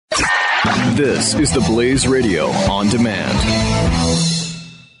This is the Blaze Radio on demand.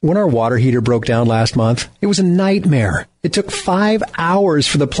 When our water heater broke down last month, it was a nightmare. It took 5 hours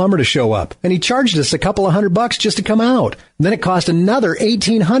for the plumber to show up, and he charged us a couple of $100 just to come out. Then it cost another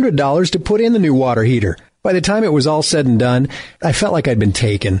 $1,800 to put in the new water heater. By the time it was all said and done, I felt like I'd been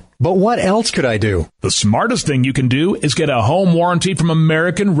taken. But what else could I do? The smartest thing you can do is get a home warranty from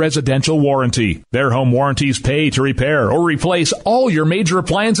American Residential Warranty. Their home warranties pay to repair or replace all your major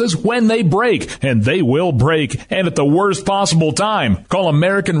appliances when they break, and they will break, and at the worst possible time. Call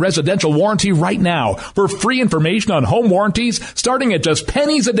American Residential Warranty right now for free information on home warranties starting at just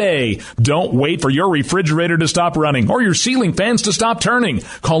pennies a day. Don't wait for your refrigerator to stop running or your ceiling fans to stop turning.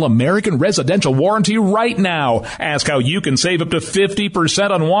 Call American Residential Warranty right now. Ask how you can save up to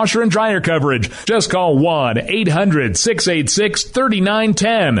 50% on washer and dryer coverage. Just call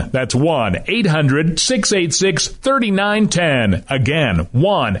 1-800-686-3910. That's 1-800-686-3910. Again,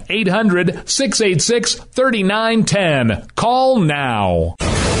 1-800-686-3910. Call now.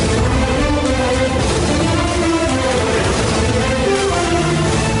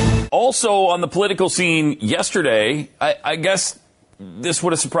 Also on the political scene yesterday, I guess this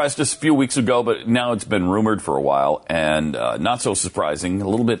would have surprised us a few weeks ago, but now it's been rumored for a while, and not so surprising, a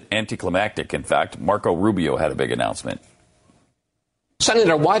little bit anticlimactic, in fact. Marco Rubio had a big announcement.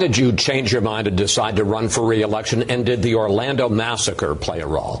 Senator, why did you change your mind and decide to run for re-election, and did the Orlando massacre play a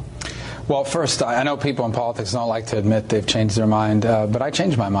role? Well, first, I know people in politics don't like to admit they've changed their mind, but I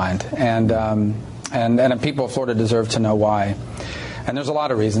changed my mind, and people of Florida deserve to know why. And there's a lot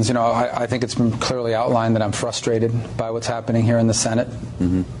of reasons. You know, I think it's been clearly outlined that I'm frustrated by what's happening here in the Senate.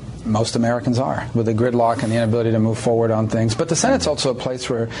 Mm-hmm. Most Americans are, with the gridlock and the inability to move forward on things. But the Senate's also a place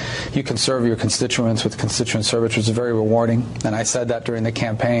where you can serve your constituents with constituent service, which is very rewarding. And I said that during the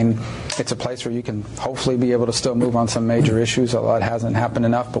campaign. It's a place where you can hopefully be able to still move on some major issues, although it hasn't happened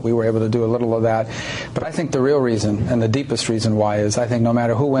enough, but we were able to do a little of that. But I think the real reason, and the deepest reason why, is I think no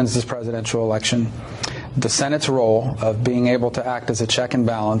matter who wins this presidential election, the Senate's role of being able to act as a check and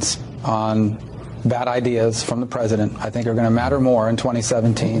balance on bad ideas from the president, I think, are going to matter more in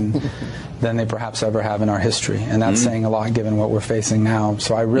 2017 than they perhaps ever have in our history. And that's saying a lot given what we're facing now.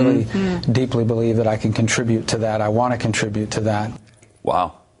 So I really deeply believe that I can contribute to that. I want to contribute to that.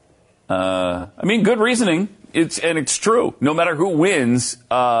 Wow. I mean, good reasoning. It's true. No matter who wins,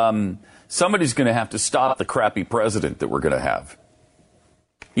 somebody's going to have to stop the crappy president that we're going to have.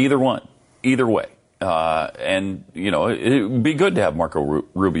 Either one. Either way. And, you know, it would be good to have Marco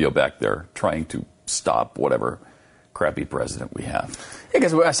Rubio back there trying to stop whatever crappy president we have. Yeah,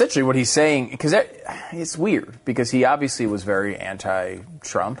 because essentially what he's saying, because it's weird, because he obviously was very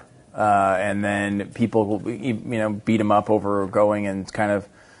anti-Trump, and then people, beat him up over going and kind of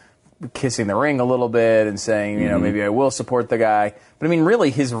kissing the ring a little bit and saying, maybe I will support the guy. But, I mean,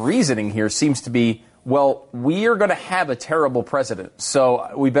 really his reasoning here seems to be, well, we are going to have a terrible president,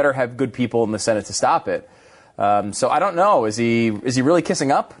 so we better have good people in the Senate to stop it. So I don't know. Is he really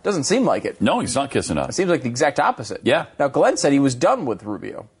kissing up? Doesn't seem like it. No, he's not kissing up. It seems like the exact opposite. Yeah. Now, Glenn said he was done with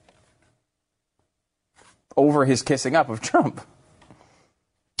Rubio over his kissing up of Trump.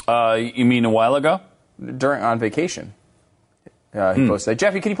 You mean a while ago? On vacation. He posted that.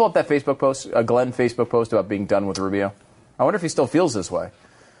 Jeffy, can you pull up that Facebook post, Glenn Facebook post about being done with Rubio? I wonder if he still feels this way.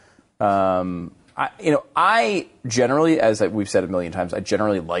 I generally, as we've said a million times, I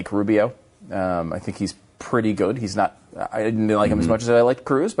generally like Rubio. I think he's pretty good. He's not. I didn't like him as much as I liked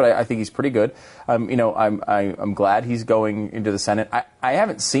Cruz, but I think he's pretty good. I'm glad he's going into the Senate. I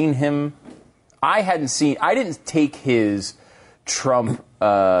haven't seen him. I didn't take his Trump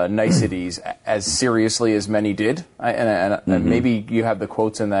niceties as seriously as many did. And maybe you have the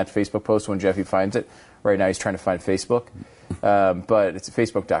quotes in that Facebook post when Jeffy finds it. Right now he's trying to find Facebook, but it's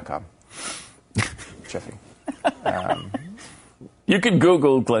Facebook.com. Jeffy. You can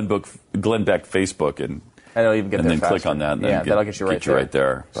Google Glenn Beck Facebook and it'll even get and there then faster. click on that. And that'll get you right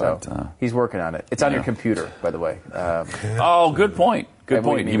there. So he's working on it. It's on your computer, by the way. Good point. Good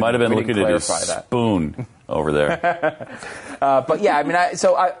point. He might have been looking at his spoon over there. But yeah, I mean, I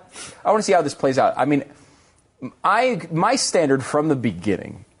want to see how this plays out. I mean, my standard from the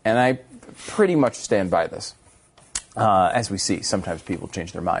beginning, and I pretty much stand by this. As we see, sometimes people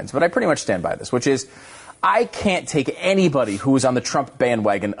change their minds, but I pretty much stand by this, which is I can't take anybody who was on the Trump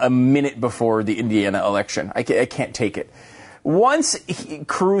bandwagon a minute before the Indiana election. I can't take it. Once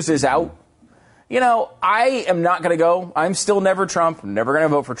Cruz is out, I am not going to go. I'm still never Trump. I'm never going to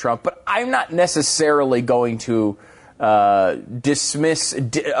vote for Trump, but I'm not necessarily going to make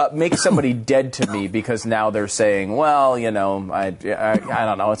somebody dead to me because now they're saying, well, I don't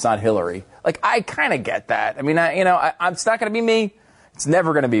know, it's not Hillary. Like, I kind of get that. I mean, it's not going to be me. It's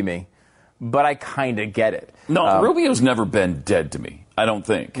never going to be me. but I kind of get it. No, Rubio's never been dead to me. I don't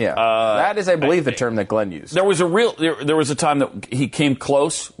think. Yeah, that is, I believe, the term that Glenn used. There was a time that he came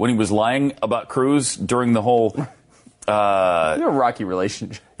close when he was lying about Cruz during the whole. We have a rocky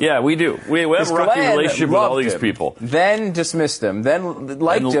relationship. Yeah, we do. We have a rocky relationship with all these people. Then dismissed him. Then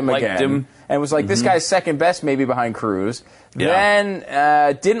liked him again. And was like, this guy's second best, maybe behind Cruz. Yeah.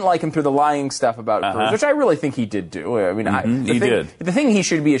 Then didn't like him through the lying stuff about Cruz, which I really think he did do. I mean, the thing he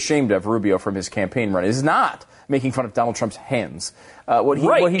should be ashamed of, Rubio, from his campaign run, is not making fun of Donald Trump's hens. What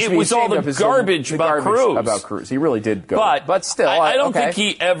he should it was all the garbage about Cruz. About Cruz. He really did go. But still, I don't think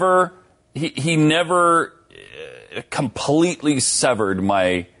he never completely severed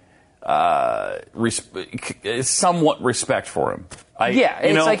my somewhat respect for him.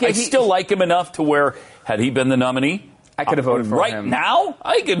 I still like him enough to where, had he been the nominee, I could have voted for him. Right now,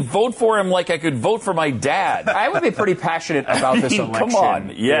 I could vote for him like I could vote for my dad. I would be pretty passionate about this election. Come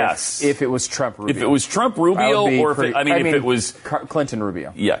on, yes. If it was Trump Rubio. If it was Trump Rubio, if it was Clinton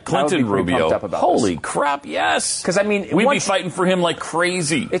Rubio. Yeah, Clinton Rubio. Holy crap, yes. Because we'd be fighting for him like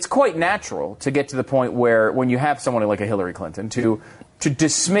crazy. It's quite natural to get to the point where, when you have someone like a Hillary Clinton, to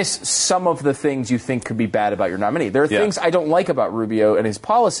dismiss some of the things you think could be bad about your nominee. There are things I don't like about Rubio and his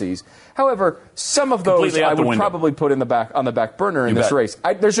policies. However, some of those I would probably put on the back burner in this race.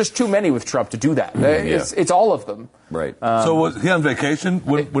 There's just too many with Trump to do that. It's all of them. Right. So was he on vacation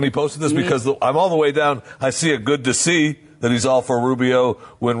when he posted this? Because I'm all the way down. I see a good to see that he's all for Rubio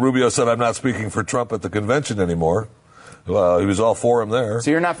when Rubio said, I'm not speaking for Trump at the convention anymore. Well, he was all for him there.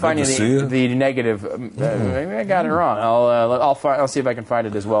 So you're not finding the negative. Maybe I got it wrong. I'll see if I can find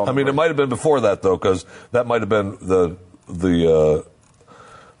it as well. I mean, it might have been before that though, because that might have been the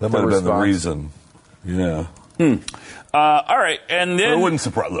reason. Yeah. All right, and then it wouldn't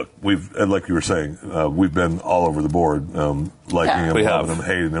surprise. Look, like you were saying, we've been all over the board, liking him, loving him,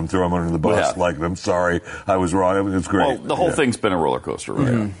 hating him, throwing him under the bus, liking him. Sorry, I was wrong. It's great. Well, the whole thing's been a roller coaster, right?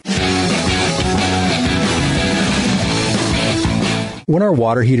 Mm-hmm. When our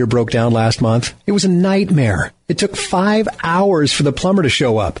water heater broke down last month, it was a nightmare. It took 5 hours for the plumber to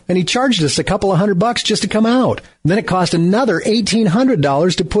show up, and he charged us a couple of $100 just to come out. Then it cost another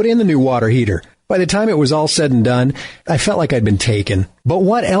 $1,800 to put in the new water heater. By the time it was all said and done, I felt like I'd been taken. But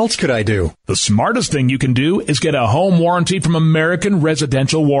what else could I do? The smartest thing you can do is get a home warranty from American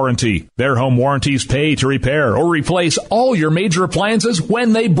Residential Warranty. Their home warranties pay to repair or replace all your major appliances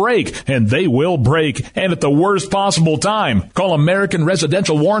when they break, and they will break, and at the worst possible time. Call American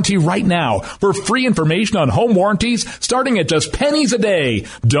Residential Warranty right now for free information on home warranties starting at just pennies a day.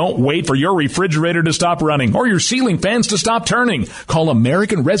 Don't wait for your refrigerator to stop running or your ceiling fans to stop turning. Call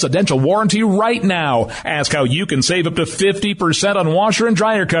American Residential Warranty right now. Ask how you can save up to 50% on washer and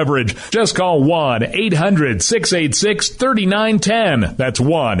dryer coverage. Just call 1-800-686-3910. That's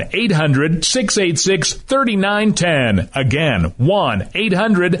 1-800-686-3910. Again,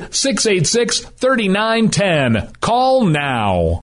 1-800-686-3910. Call now.